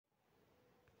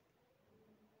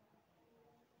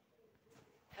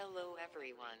Hello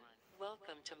everyone.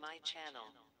 Welcome to my channel.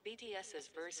 BTS's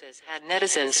verses had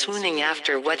netizens swooning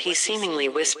after what he seemingly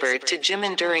whispered to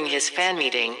Jimin during his fan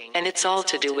meeting, and it's all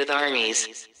to do with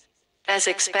ARMYs. As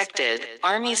expected,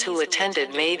 ARMYs who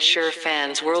attended made sure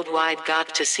fans worldwide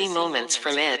got to see moments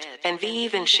from it, and V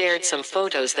even shared some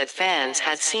photos that fans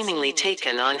had seemingly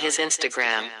taken on his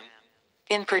Instagram.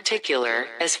 In particular,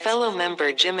 as fellow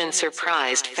member Jimin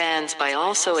surprised fans by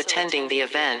also attending the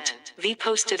event, V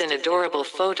posted an adorable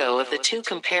photo of the two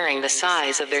comparing the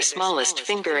size of their smallest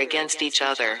finger against each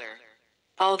other.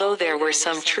 Although there were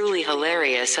some truly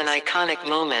hilarious and iconic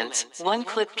moments, one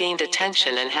clip gained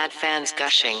attention and had fans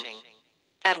gushing.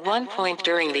 At one point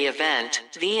during the event,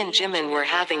 V and Jimin were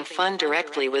having fun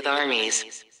directly with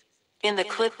ARMYs. In the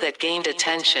clip that gained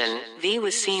attention, V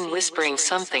was seen whispering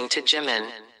something to Jimin.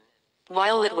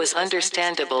 While it was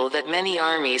understandable that many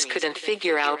ARMYs couldn't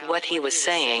figure out what he was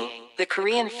saying, the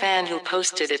Korean fan who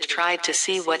posted it tried to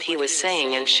see what he was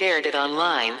saying and shared it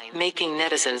online, making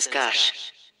netizens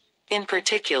gush. In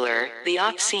particular, the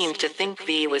op seemed to think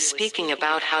V was speaking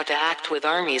about how to act with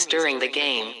ARMYs during the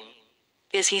game.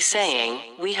 Is he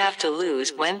saying, "We have to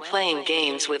lose when playing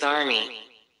games with ARMY"?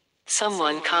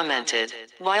 Someone commented.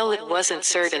 While it wasn't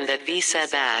certain that V said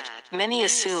that, many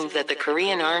assumed that the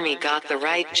Korean ARMY got the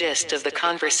right gist of the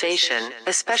conversation,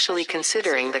 especially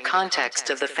considering the context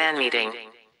of the fan meeting.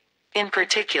 In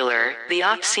particular, the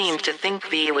op seemed to think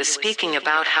V was speaking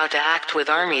about how to act with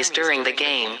ARMYs during the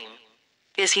game.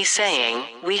 Is he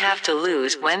saying, "We have to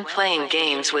lose when playing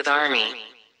games with ARMY"?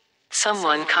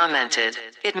 Someone commented.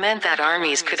 It meant that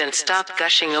ARMYs couldn't stop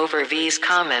gushing over V's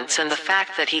comments and the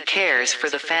fact that he cares for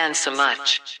the fans so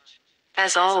much.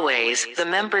 As always, the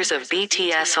members of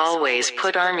BTS always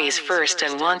put ARMYs first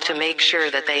and want to make sure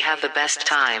that they have the best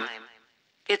time.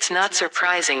 It's not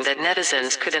surprising that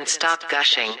netizens couldn't stop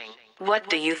gushing. What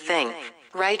do you think?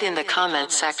 Write in the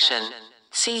comment section.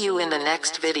 See you in the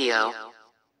next video.